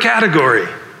matter the category.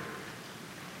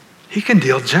 He can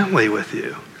deal gently with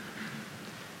you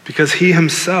because he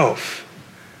himself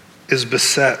is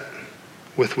beset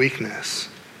with weakness.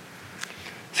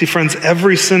 See, friends,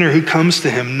 every sinner who comes to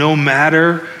him, no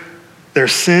matter their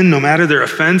sin, no matter their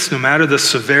offense, no matter the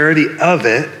severity of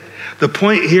it, the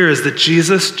point here is that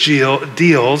Jesus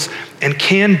deals and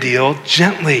can deal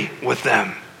gently with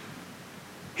them.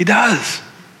 He does,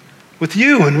 with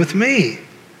you and with me.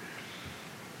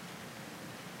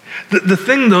 The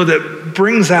thing, though, that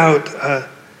brings out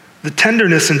The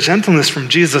tenderness and gentleness from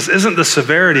Jesus isn't the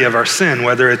severity of our sin,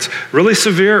 whether it's really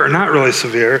severe or not really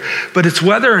severe, but it's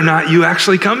whether or not you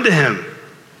actually come to him.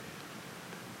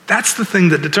 That's the thing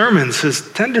that determines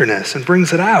his tenderness and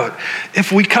brings it out.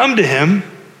 If we come to him,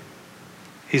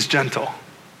 he's gentle,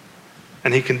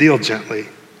 and he can deal gently.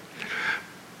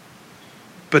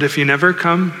 But if you never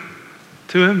come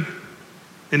to him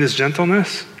in his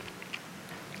gentleness,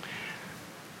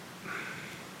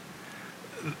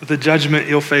 the judgment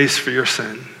you'll face for your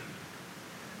sin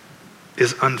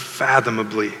is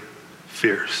unfathomably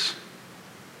fierce.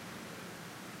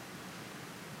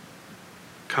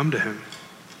 Come to him.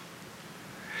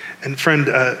 And friend,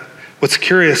 what's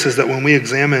curious is that when we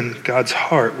examine God's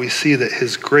heart, we see that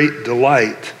his great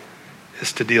delight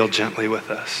is to deal gently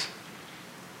with us.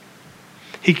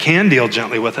 He can deal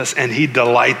gently with us, and he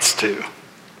delights to.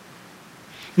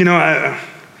 You know, I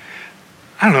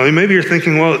don't know, maybe you're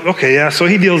thinking, well, okay, yeah, so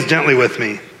he deals gently with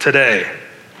me today.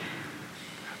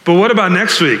 But what about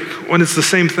next week when it's the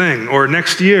same thing, or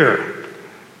next year?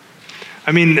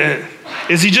 I mean,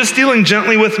 is he just dealing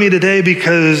gently with me today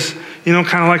because, you know,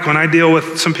 kind of like when I deal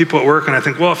with some people at work and I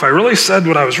think, well, if I really said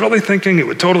what I was really thinking, it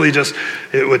would totally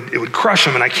it would crush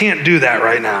them, and I can't do that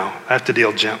right now. I have to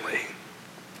deal gently.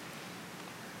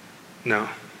 No.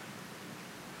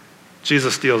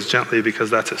 Jesus deals gently because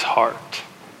that's his heart.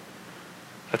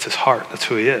 That's his heart. That's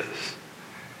who he is.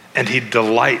 And he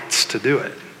delights to do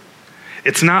it.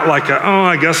 It's not like,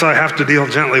 I guess I have to deal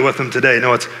gently with him today.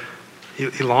 No,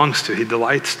 he longs to. He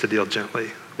delights to deal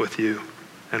gently with you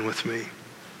and with me.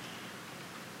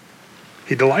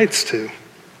 He delights to.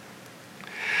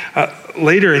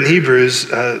 Later in Hebrews,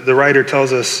 the writer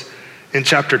tells us in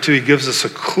chapter 2, he gives us a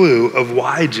clue of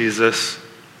why Jesus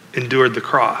endured the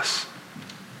cross,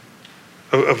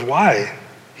 of why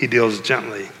he deals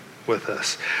gently with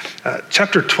us.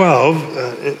 Chapter 12,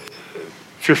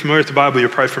 if you're familiar with the Bible, you're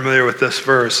probably familiar with this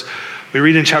verse. We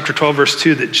read in chapter 12, verse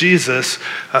 2, that Jesus,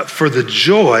 for the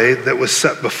joy that was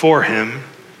set before him,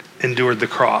 endured the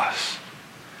cross.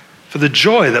 For the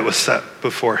joy that was set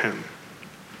before him.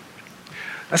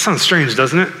 That sounds strange,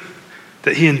 doesn't it?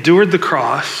 That he endured the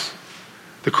cross.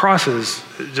 The cross is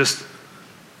just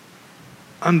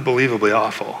unbelievably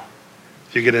awful,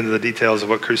 if you get into the details of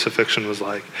what crucifixion was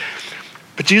like.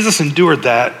 But Jesus endured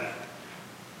that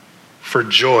for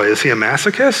joy. Is he a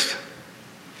masochist?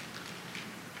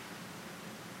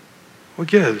 What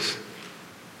gives?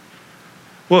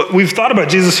 Well, we've thought about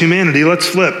Jesus' humanity. Let's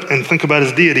flip and think about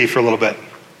his deity for a little bit.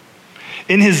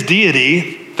 In his deity,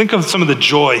 think of some of the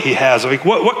joy he has. Like,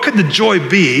 what could the joy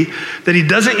be that he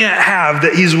doesn't yet have,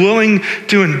 that he's willing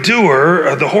to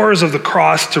endure the horrors of the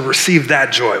cross to receive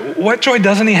that joy? What joy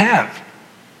doesn't he have?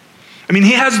 I mean,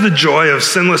 he has the joy of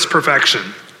sinless perfection,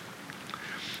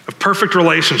 of perfect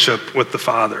relationship with the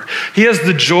Father. He has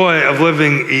the joy of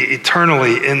living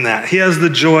eternally in that. He has the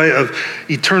joy of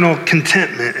eternal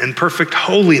contentment and perfect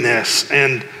holiness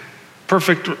and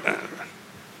perfect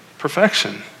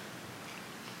perfection.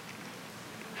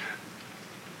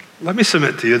 Let me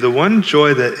submit to you, the one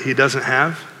joy that he doesn't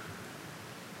have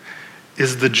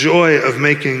is the joy of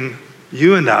making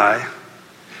you and I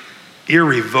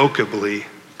irrevocably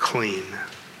clean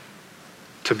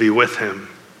to be with him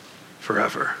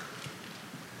forever.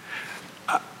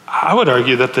 I would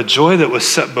argue that the joy that was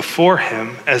set before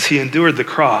him as he endured the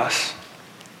cross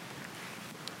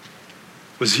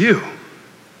was you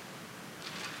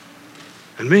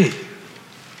and me.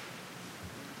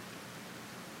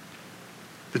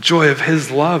 The joy of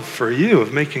his love for you,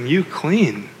 of making you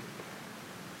clean,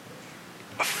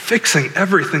 of fixing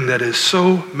everything that is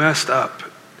so messed up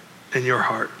in your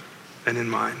heart and in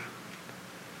mine.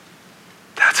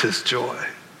 That's his joy.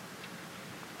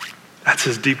 That's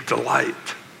his deep delight.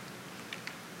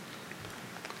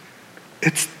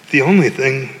 It's the only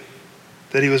thing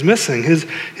that he was missing. His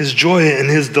joy and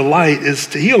his delight is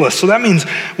to heal us. So that means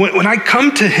when I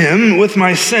come to him with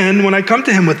my sin, when I come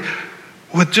to him with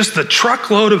just the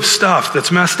truckload of stuff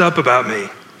that's messed up about me,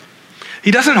 he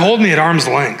doesn't hold me at arm's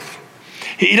length.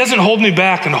 He doesn't hold me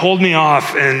back and hold me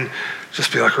off and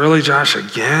just be like, really, Josh,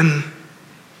 again?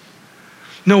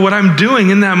 No, what I'm doing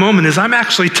in that moment is I'm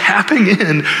actually tapping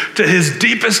in to his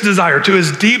deepest desire, to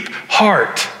his deep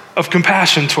heart of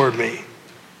compassion toward me.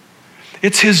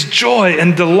 It's his joy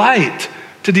and delight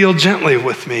to deal gently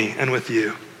with me and with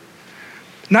you.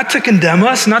 Not to condemn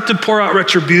us, not to pour out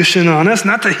retribution on us,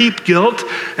 not to heap guilt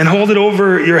and hold it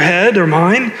over your head or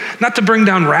mine, not to bring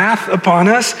down wrath upon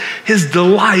us. His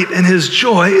delight and his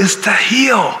joy is to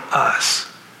heal us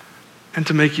and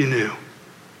to make you new.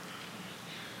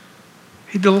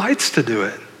 He delights to do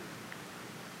it.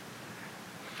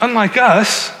 Unlike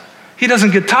us, he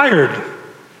doesn't get tired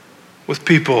with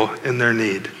people in their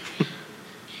need.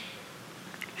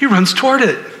 He runs toward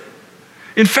it.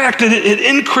 In fact, it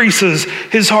increases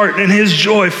his heart and his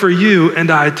joy for you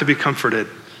and I to be comforted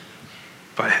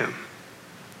by him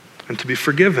and to be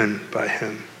forgiven by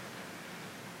him.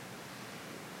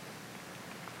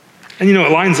 And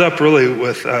it lines up really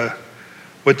with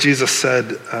what Jesus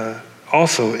said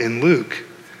also in Luke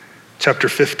chapter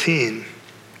 15.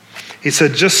 He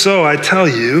said, "Just so I tell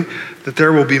you that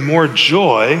there will be more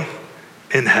joy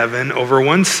in heaven over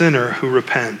one sinner who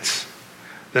repents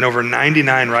than over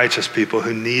 99 righteous people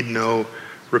who need no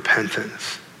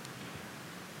repentance."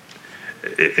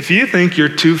 If you think you're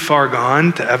too far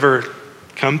gone to ever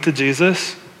come to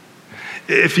Jesus,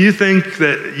 if you think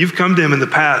that you've come to him in the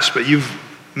past, but you've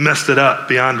messed it up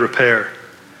beyond repair,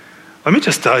 let me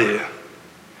just tell you,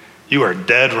 you are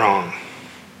dead wrong.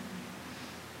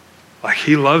 Like,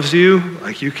 he loves you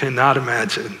like you cannot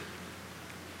imagine.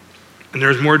 And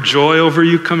there's more joy over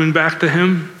you coming back to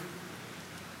him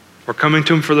or coming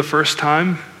to him for the first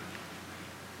time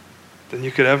than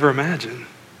you could ever imagine.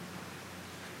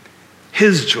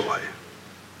 His joy,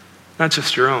 not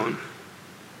just your own.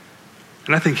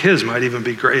 And I think his might even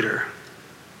be greater.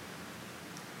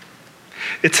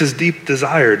 It's his deep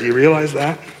desire. Do you realize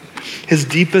that? His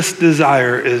deepest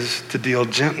desire is to deal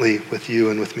gently with you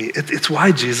and with me. It's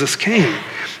why Jesus came.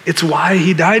 It's why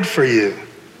he died for you.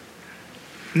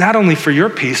 Not only for your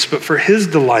peace, but for his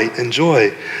delight and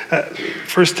joy.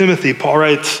 1 Timothy, Paul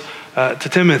writes to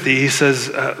Timothy, he says,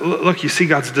 look, you see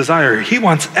God's desire. He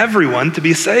wants everyone to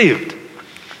be saved.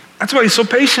 That's why he's so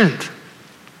patient.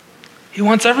 He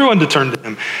wants everyone to turn to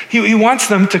him. He wants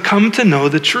them to come to know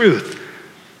the truth.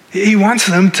 He wants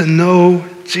them to know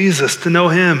Jesus, to know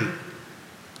him.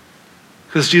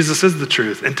 Because Jesus is the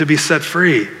truth, and to be set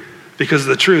free. Because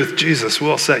the truth, Jesus,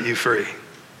 will set you free.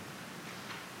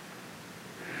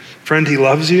 Friend, he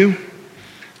loves you.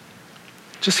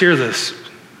 Just hear this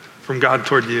from God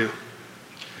toward you.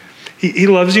 He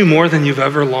loves you more than you've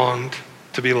ever longed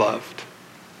to be loved.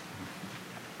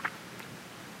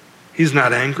 He's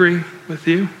not angry with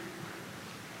you.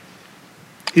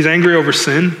 He's angry over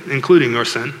sin, including your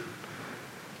sin.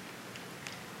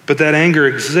 But that anger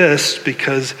exists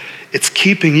because it's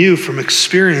keeping you from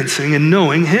experiencing and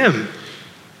knowing him.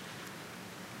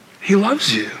 He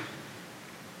loves you.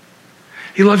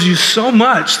 He loves you so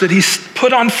much that he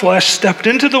put on flesh, stepped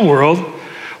into the world,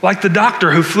 like the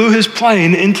doctor who flew his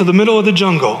plane into the middle of the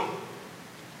jungle,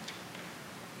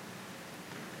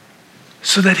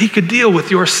 so that he could deal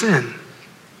with your sin.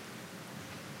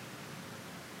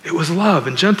 It was love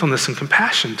and gentleness and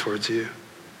compassion towards you.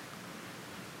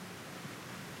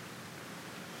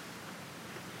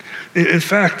 In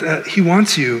fact, he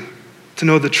wants you to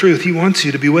know the truth. He wants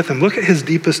you to be with him. Look at his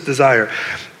deepest desire.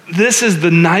 This is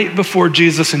the night before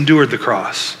Jesus endured the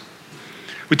cross.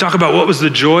 We talk about what was the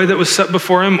joy that was set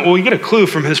before him. Well, you get a clue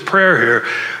from his prayer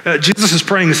here. Jesus is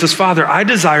praying. He says, Father, I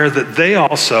desire that they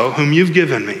also, whom you've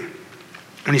given me.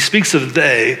 And he speaks of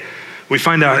they. We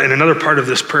find out in another part of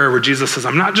this prayer where Jesus says,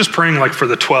 I'm not just praying like for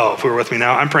the 12 who are with me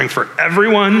now. I'm praying for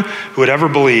everyone who would ever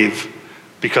believe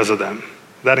because of them.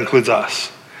 That includes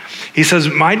us. He says,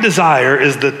 my desire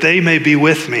is that they may be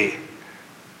with me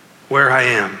where I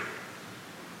am.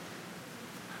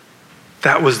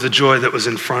 That was the joy that was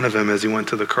in front of him as he went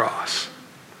to the cross.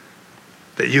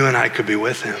 That you and I could be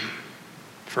with him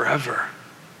forever.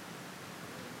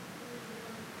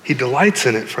 He delights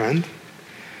in it, friend,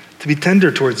 to be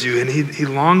tender towards you, and he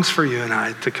longs for you and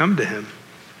I to come to him.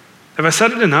 Have I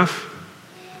said it enough?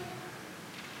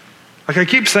 Like, I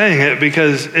keep saying it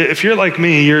because if you're like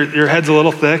me, your head's a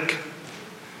little thick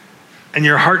and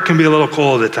your heart can be a little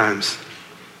cold at times.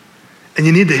 And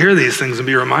you need to hear these things and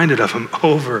be reminded of them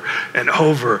over and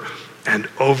over and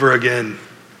over again.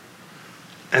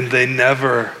 And they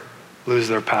never lose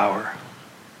their power.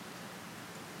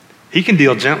 He can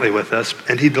deal gently with us,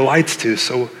 and he delights to,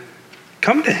 so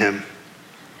come to him.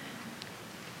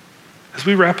 As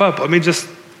we wrap up, let me just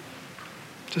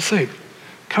say,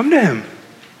 come to him.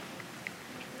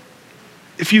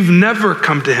 If you've never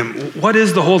come to him, what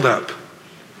is the holdup?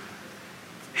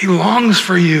 He longs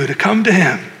for you to come to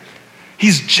him.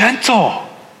 He's gentle.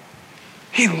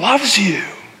 He loves you.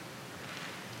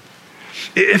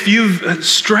 If you've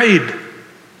strayed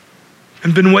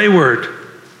and been wayward,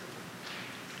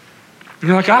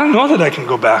 you're like, I don't know that I can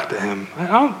go back to him.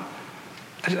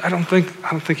 I don't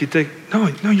think you take.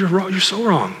 No, you're wrong. You're so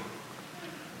wrong.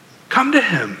 Come to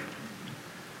him.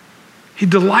 He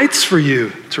delights for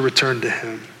you to return to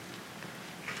him.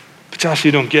 But Josh,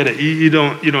 you don't get it. You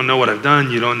don't know what I've done.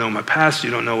 You don't know my past.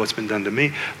 You don't know what's been done to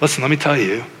me. Listen, let me tell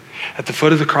you, at the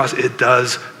foot of the cross, it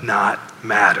does not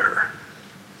matter.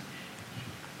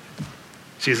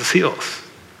 Jesus heals.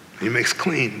 He makes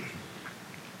clean.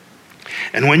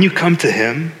 And when you come to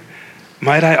him,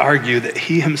 might I argue that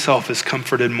he himself is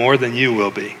comforted more than you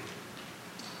will be.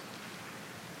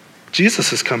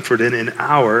 Jesus is comforted in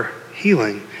our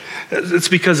healing. It's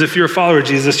because if you're a follower of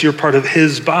Jesus, you're part of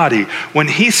his body. When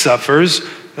he suffers,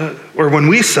 or when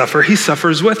we suffer, he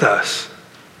suffers with us.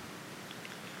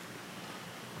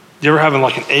 You ever having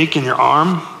like an ache in your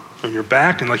arm or your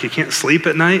back and like you can't sleep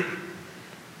at night?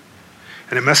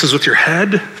 And it messes with your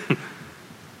head?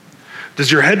 Does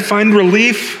your head find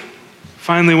relief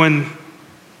finally when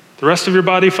the rest of your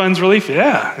body finds relief?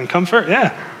 Yeah. And comfort?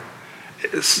 Yeah.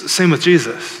 It's same with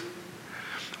Jesus.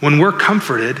 When we're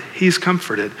comforted, he's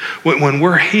comforted. When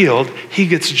we're healed, he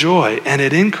gets joy and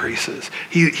it increases.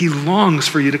 He longs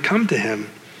for you to come to him.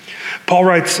 Paul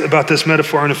writes about this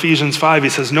metaphor in Ephesians 5. He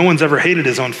says, no one's ever hated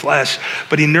his own flesh,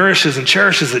 but he nourishes and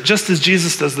cherishes it just as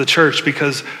Jesus does the church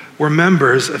because we're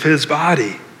members of his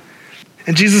body.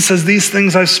 And Jesus says, these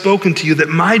things I've spoken to you that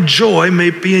my joy may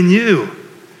be in you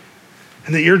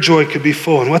and that your joy could be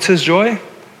full. And what's his joy?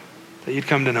 That you'd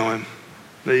come to know him,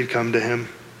 that you'd come to him.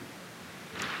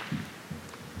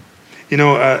 You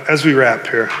know, as we wrap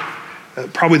here,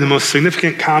 probably the most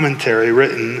significant commentary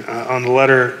written on the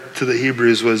letter to the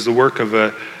Hebrews was the work of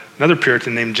another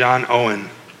Puritan named John Owen.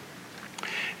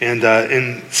 And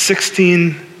in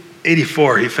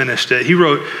 1684, he finished it. He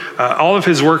wrote, all of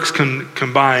his works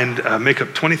combined make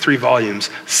up 23 volumes.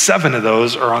 7 of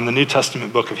those are on the New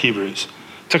Testament book of Hebrews.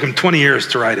 It took him 20 years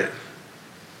to write it,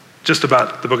 just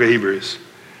about the book of Hebrews.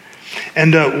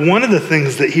 And one of the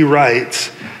things that he writes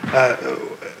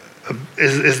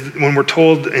is when we're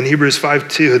told in Hebrews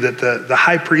 5:2 that the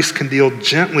high priest can deal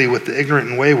gently with the ignorant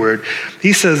and wayward,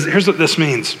 he says, here's what this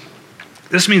means.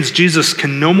 This means Jesus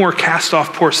can no more cast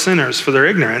off poor sinners for their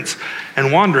ignorance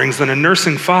and wanderings than a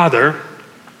nursing father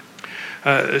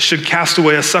should cast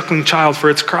away a suckling child for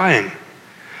its crying.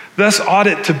 Thus ought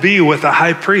it to be with a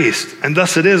high priest, and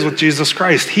thus it is with Jesus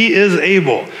Christ. He is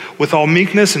able, with all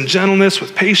meekness and gentleness,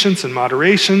 with patience and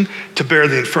moderation, to bear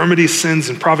the infirmities, sins,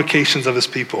 and provocations of his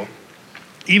people.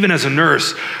 Even as a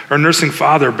nurse or nursing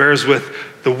father bears with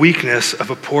the weakness of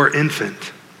a poor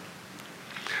infant.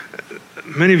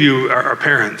 Many of you are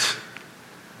parents.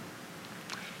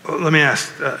 Let me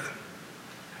ask,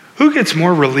 who gets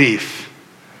more relief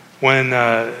when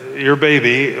your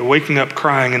baby waking up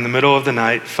crying in the middle of the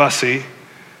night, fussy,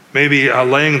 maybe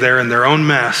laying there in their own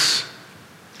mess?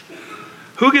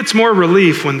 Who gets more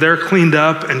relief when they're cleaned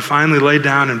up and finally laid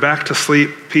down and back to sleep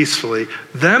peacefully,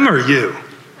 them or you?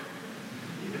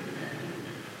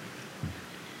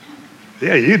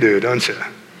 Yeah, you do, don't you?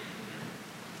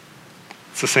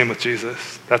 It's the same with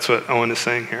Jesus. That's what Owen is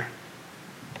saying here.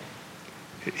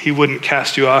 He wouldn't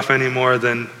cast you off any more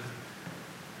than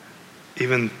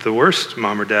even the worst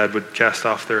mom or dad would cast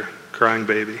off their crying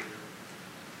baby.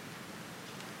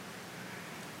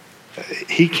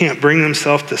 He can't bring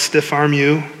himself to stiff-arm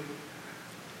you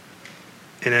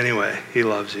in any way. He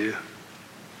loves you.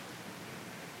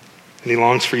 And he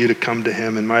longs for you to come to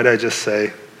him. And might I just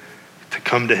say, to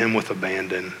come to him with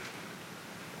abandon.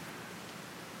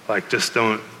 Like, just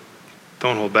don't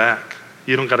hold back.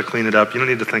 You don't got to clean it up. You don't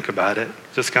need to think about it.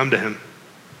 Just come to him.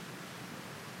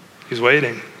 He's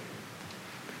waiting.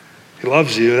 He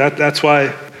loves you. That's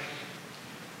why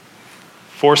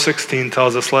 4:16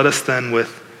 tells us, let us then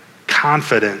with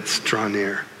confidence draw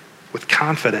near. With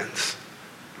confidence.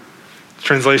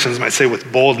 Translations might say with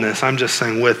boldness. I'm just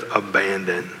saying with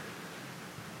abandon.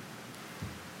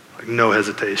 Like no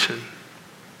hesitation.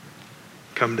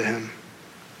 Come to him.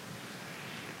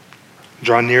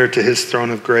 Draw near to his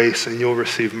throne of grace and you'll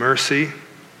receive mercy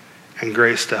and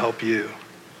grace to help you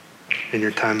in your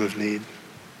time of need.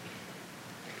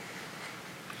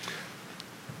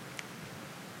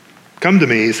 Come to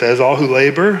me, he says, all who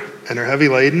labor and are heavy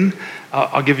laden,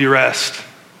 I'll give you rest.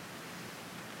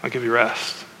 I'll give you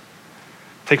rest.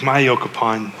 Take my yoke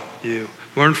upon you.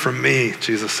 Learn from me,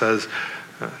 Jesus says,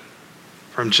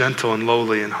 for I'm gentle and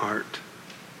lowly in heart.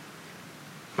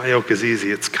 My yoke is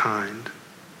easy, it's kind.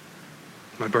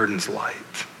 My burden's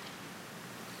light.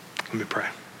 Let me pray.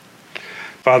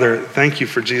 Father, thank you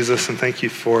for Jesus and thank you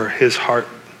for his heart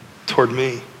toward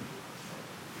me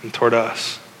and toward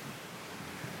us.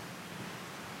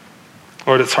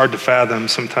 Lord, it's hard to fathom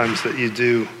sometimes that you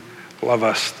do love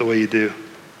us the way you do.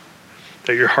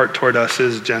 That your heart toward us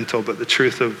is gentle, but the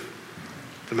truth of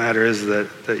the matter is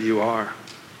that you are.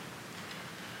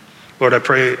 Lord, I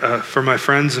pray for my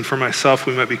friends and for myself,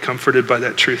 we might be comforted by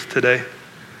that truth today.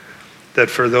 That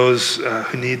for those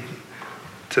who need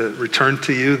to return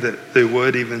to you, that they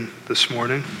would even this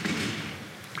morning,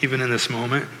 even in this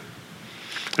moment.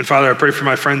 And Father, I pray for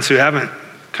my friends who haven't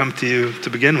come to you to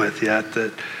begin with yet,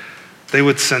 that they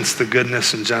would sense the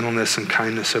goodness and gentleness and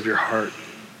kindness of your heart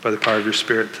by the power of your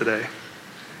Spirit today.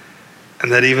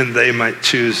 And that even they might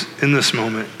choose in this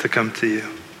moment to come to you.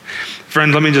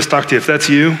 Friend, let me just talk to you. If that's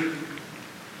you,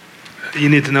 you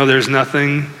need to know there's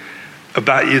nothing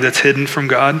about you that's hidden from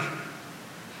God.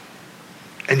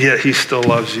 And yet he still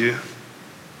loves you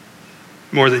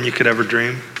more than you could ever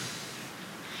dream.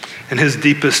 And his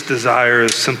deepest desire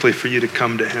is simply for you to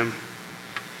come to him.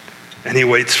 And he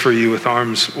waits for you with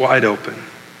arms wide open.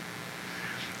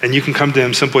 And you can come to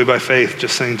him simply by faith,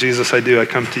 just saying, Jesus, I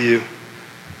come to you.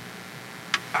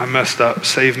 I messed up.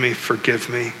 Save me, forgive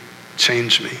me,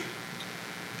 change me.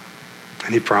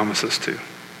 And he promises to.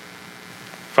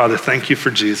 Father, thank you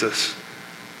for Jesus.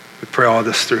 We pray all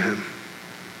this through him.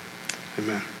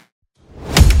 Amen.